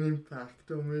made an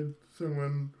impact or made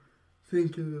someone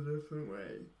think in a different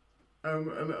way. And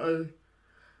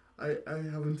I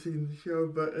haven't seen the show,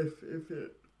 but if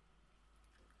it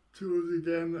tours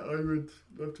again, I would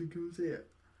love to come see it.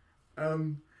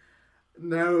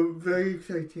 Now, very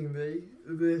excitingly,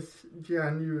 this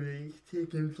January,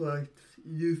 Taking Flight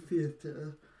Youth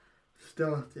Theatre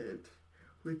started,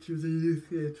 which is a youth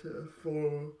theatre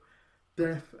for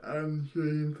deaf and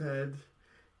hearing impaired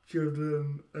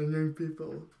children and young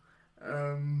people,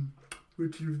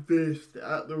 which is based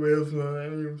at the Wales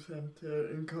Millennium Centre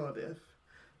in Cardiff.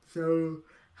 So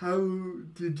how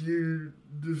did you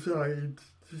decide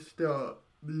to start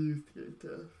the youth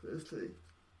theatre, firstly?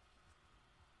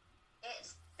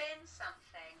 It's been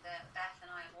something that Beth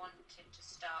and I wanted to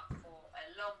start for a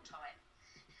long time,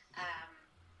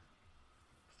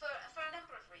 for a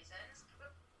number of reasons.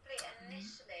 Probably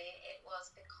initially it was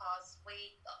because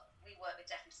we work with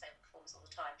deaf and disabled performers all the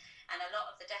time, and a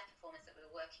lot of the deaf performers that we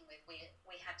were working with, we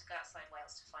had to go outside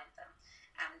Wales to find them,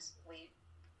 and we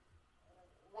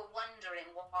were wondering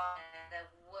why there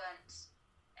weren't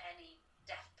any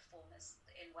deaf performers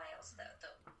in Wales that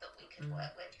we could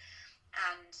work with,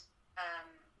 and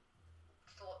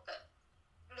thought that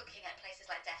looking at places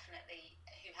like Definitely,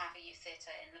 who have a youth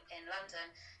theatre in London,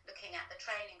 looking at the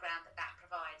training ground that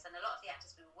provides, and a lot of the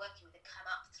actors we were working with had come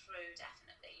up through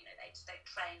Definitely, they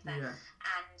trained there,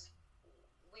 and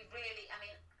we really, I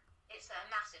mean, it's a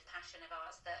massive passion of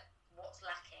ours that what's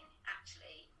lacking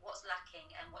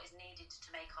and what is needed to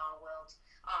make our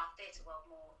theatre world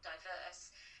more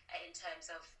diverse in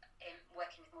terms of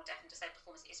working with more deaf and disabled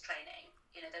performers is training.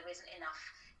 There isn't enough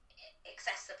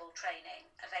accessible training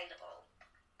available.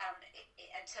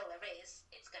 Until there is,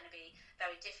 it's going to be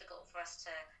very difficult for us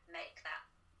to make that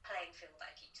playing field that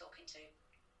I keep talking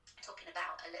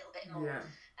about a little bit more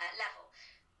level.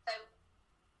 So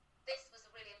this was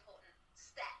a really important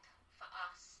step for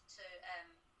us to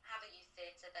have a youth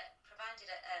theatre that provided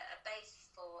a base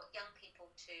for young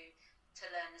people to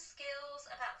learn the skills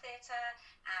about theatre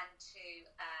and to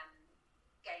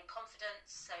gain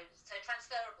confidence, so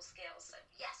transferable skills, so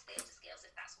yes, theatre skills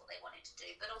if that's what they wanted to do,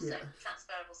 but also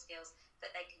transferable skills that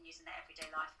they can use in their everyday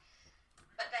life.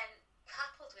 But then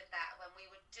coupled with that, when we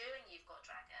were doing You've Got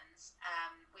Dragons,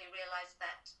 we realised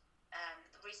that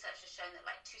the research has shown that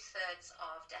like 2/3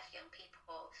 of deaf young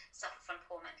people suffer from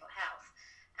poor mental health,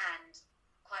 and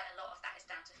quite a lot of that is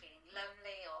down to feeling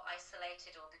lonely or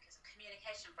isolated or because of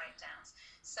communication breakdowns.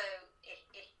 So it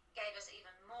gave us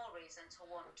even more reason to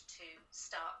want to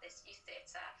start this youth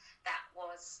theatre that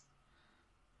was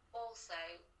also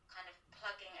kind of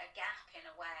plugging a gap in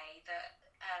a way that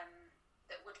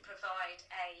would provide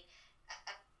a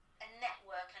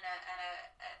network and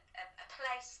a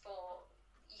place for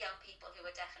young people who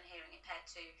are deaf and hearing impaired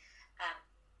to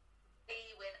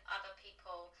be with other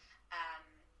people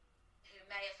who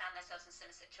may have found themselves in a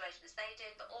similar situation as they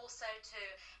did, but also to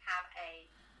have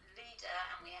a leader,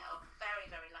 and we are very,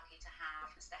 very lucky to have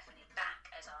Stephanie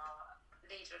back as our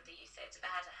leader of the youth theatre,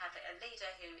 but to have a leader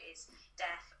who is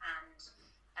deaf and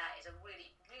is a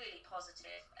really, really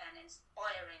positive and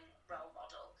inspiring role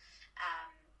model.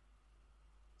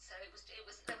 So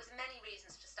there was many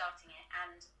reasons for starting it,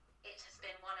 and it has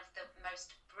been one of the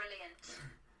most brilliant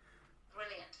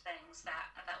things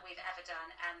that we've ever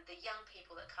done, and the young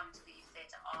people that come to the youth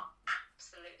theatre are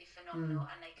absolutely phenomenal,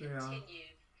 and they continue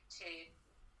to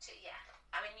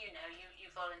I mean, you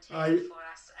volunteered for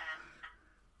us.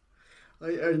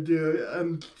 I do,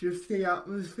 and just the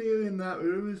atmosphere in that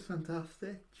room is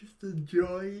fantastic. Just the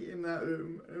joy in that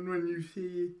room, and when you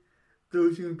see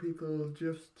those young people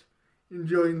just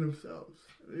enjoying themselves,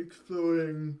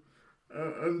 exploring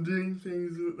and doing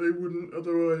things that they wouldn't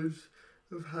otherwise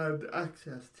have had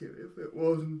access to if it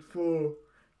wasn't for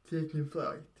Taking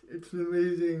Flight. It's an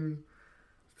amazing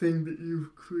thing that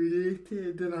you've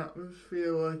created an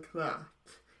atmosphere like that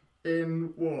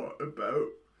in about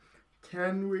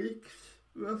 10 weeks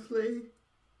roughly,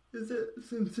 is it?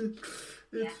 Since it's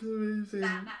amazing.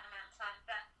 That amount of time,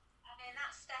 but I mean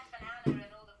that's Steph and Anna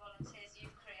and all the volunteers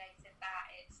you've created. That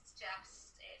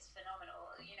it's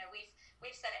phenomenal.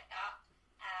 We've set it up,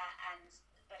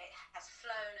 but it has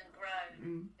flown and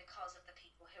grown because of the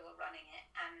people who are running it,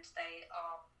 and they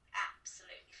are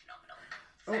absolutely phenomenal.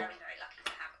 Very, very lucky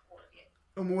to have all of you.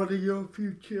 And what are your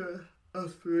future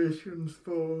aspirations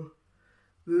for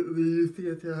the youth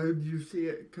theatre? How do you see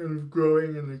it kind of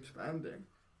growing and expanding?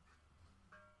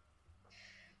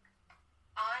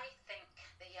 I think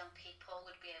the young people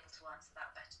would be able to answer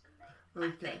that better than me. Okay.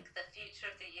 I think the future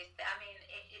of the youth, I mean,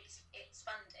 it's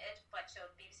funded by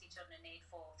BBC Children in Need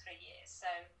for 3 years, so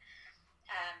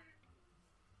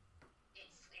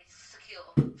it's secure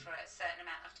for a certain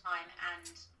amount of time,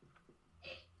 and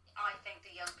I think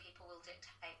the young people will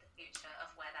dictate the future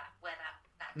of where that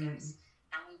goes,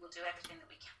 and we will do everything that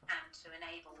we can to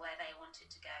enable where they want it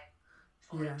to go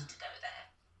for it to go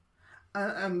there.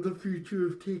 And the future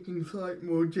of Taking Flight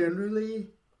more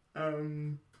generally?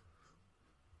 Well,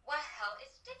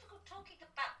 it's difficult talking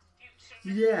about the future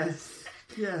Yes,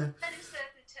 yeah. Then in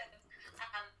certain terms,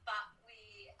 but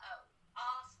we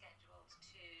are scheduled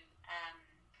to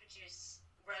produce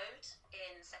Road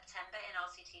in September in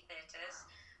RCT Theatres,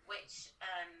 which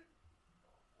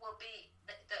will be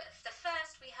the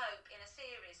first, we hope, in a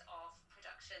series of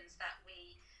productions that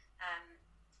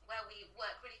where we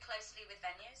work really closely with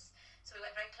venues. So we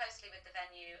work very closely with the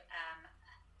venue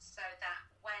so that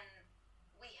when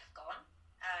we have gone,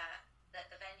 that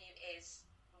the venue is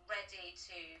ready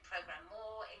to programme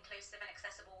more inclusive and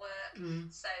accessible work,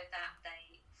 so that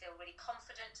they feel really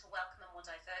confident to welcome a more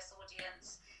diverse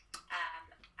audience,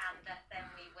 and that then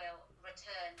we will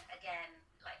return again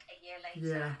like a year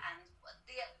later. Yeah. And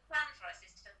the plan for us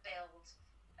is to build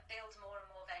more and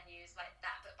more venues like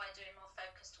that, but by doing more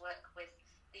focused work with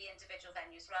the individual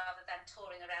venues rather than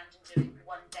touring around and doing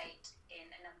one date in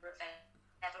a number of venues,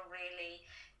 never really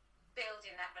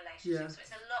building that relationship. So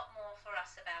it's a lot more for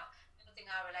us about building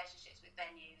our relationships with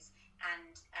venues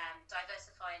and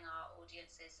diversifying our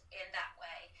audiences in that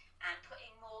way, and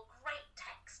putting more great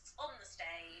texts on the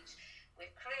stage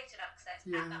with creative access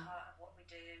at the heart of what we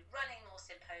do, running more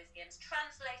symposiums,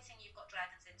 translating You've Got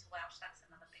Dragons into Welsh. That's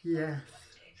another big thing we want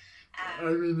to do.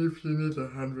 I mean, if you need a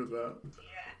hand with that.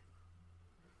 Yeah.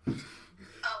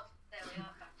 Oh, there we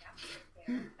are.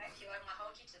 Thank you. I'm going to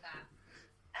hold you to that.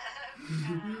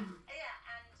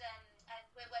 And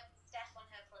we're working with Steph on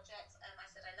her project, I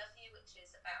Said I Love You, which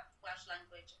is about Welsh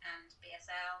language and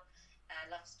BSL,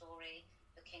 love story,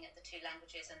 looking at the two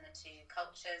languages and the two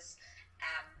cultures.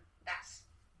 That's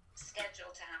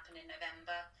scheduled to happen in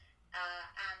November,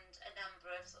 and a number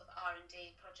of sort of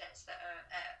R&D projects that are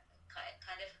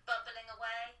kind of bubbling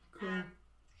away. Cool.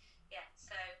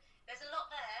 So there's a lot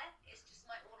there. It just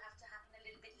might all have to happen a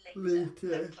little bit later.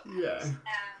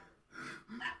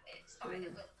 It's fine.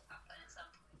 It will happen at some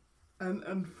point.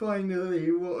 And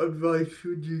finally, what advice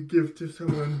would you give to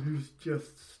someone who's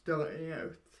just starting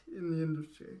out in the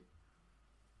industry?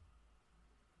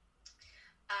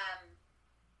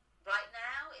 Right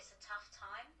now, it's a tough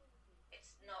time.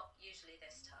 It's not usually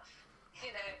this tough.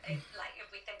 Like if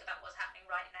we think about what's happening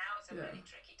right now, it's a really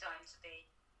tricky time to be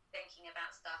thinking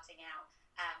about starting out.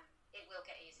 It will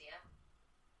get easier.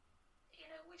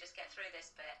 We just get through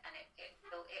this bit, and it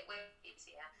will be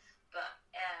easier. But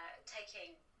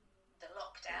taking the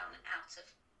lockdown out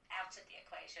of the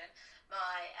equation,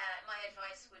 my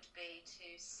advice would be to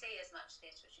see as much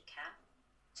theatre as you can,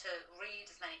 to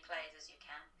read as many plays as you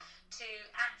can, to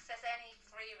access any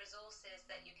free resources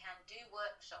that you can, do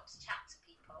workshops, chat to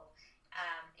people,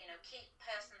 keep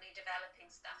personally developing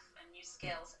stuff and new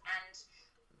skills, and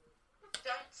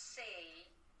don't see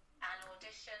an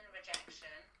audition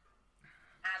rejection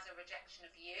as a rejection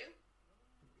of you,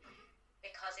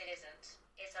 because it isn't.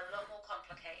 It's a lot more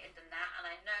complicated than that, and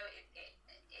I know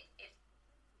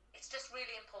it's just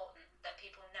really important that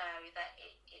people know that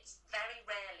it's very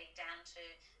rarely down to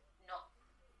not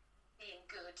being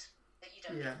good that you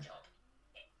don't get a job.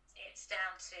 It's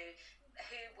down to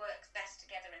who works best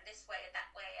together in this way and that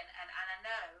way, and I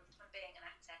know from being an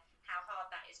actor how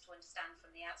hard that is to understand from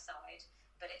the outside,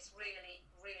 but it's really,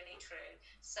 really true.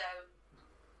 So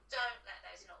don't let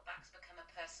those knockbacks become a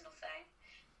personal thing,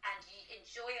 and you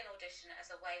enjoy an audition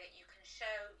as a way that you can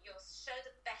show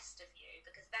the best of you,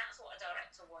 because that's what a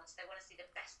director wants. They want to see the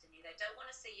best in you. They don't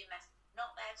want to see you mess.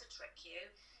 Not there to trick you.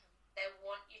 They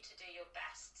want you to do your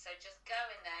best. So just go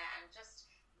in there and just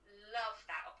love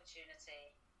that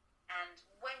opportunity. And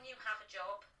when you have a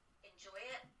job, enjoy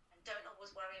it, and don't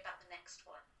always worry about the next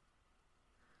one.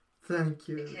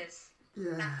 Thank you. Because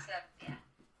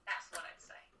that's what I'd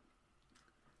say.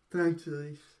 Thanks,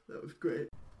 Elise. That was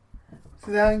great.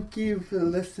 Thank you for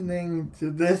listening to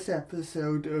this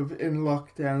episode of In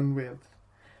Lockdown With.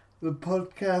 The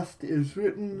podcast is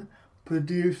written,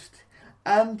 produced,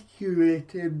 and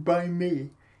curated by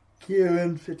me,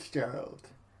 Kieran Fitzgerald.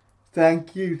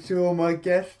 Thank you to all my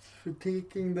guests for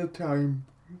taking the time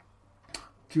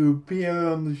to appear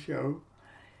on the show.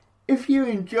 If you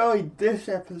enjoyed this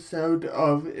episode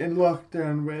of In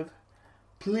Lockdown With,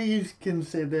 please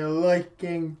consider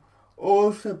liking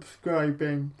or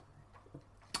subscribing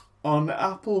on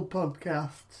Apple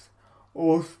Podcasts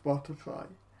or Spotify.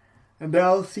 And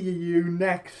I'll see you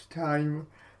next time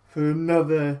for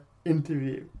another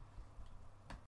interview.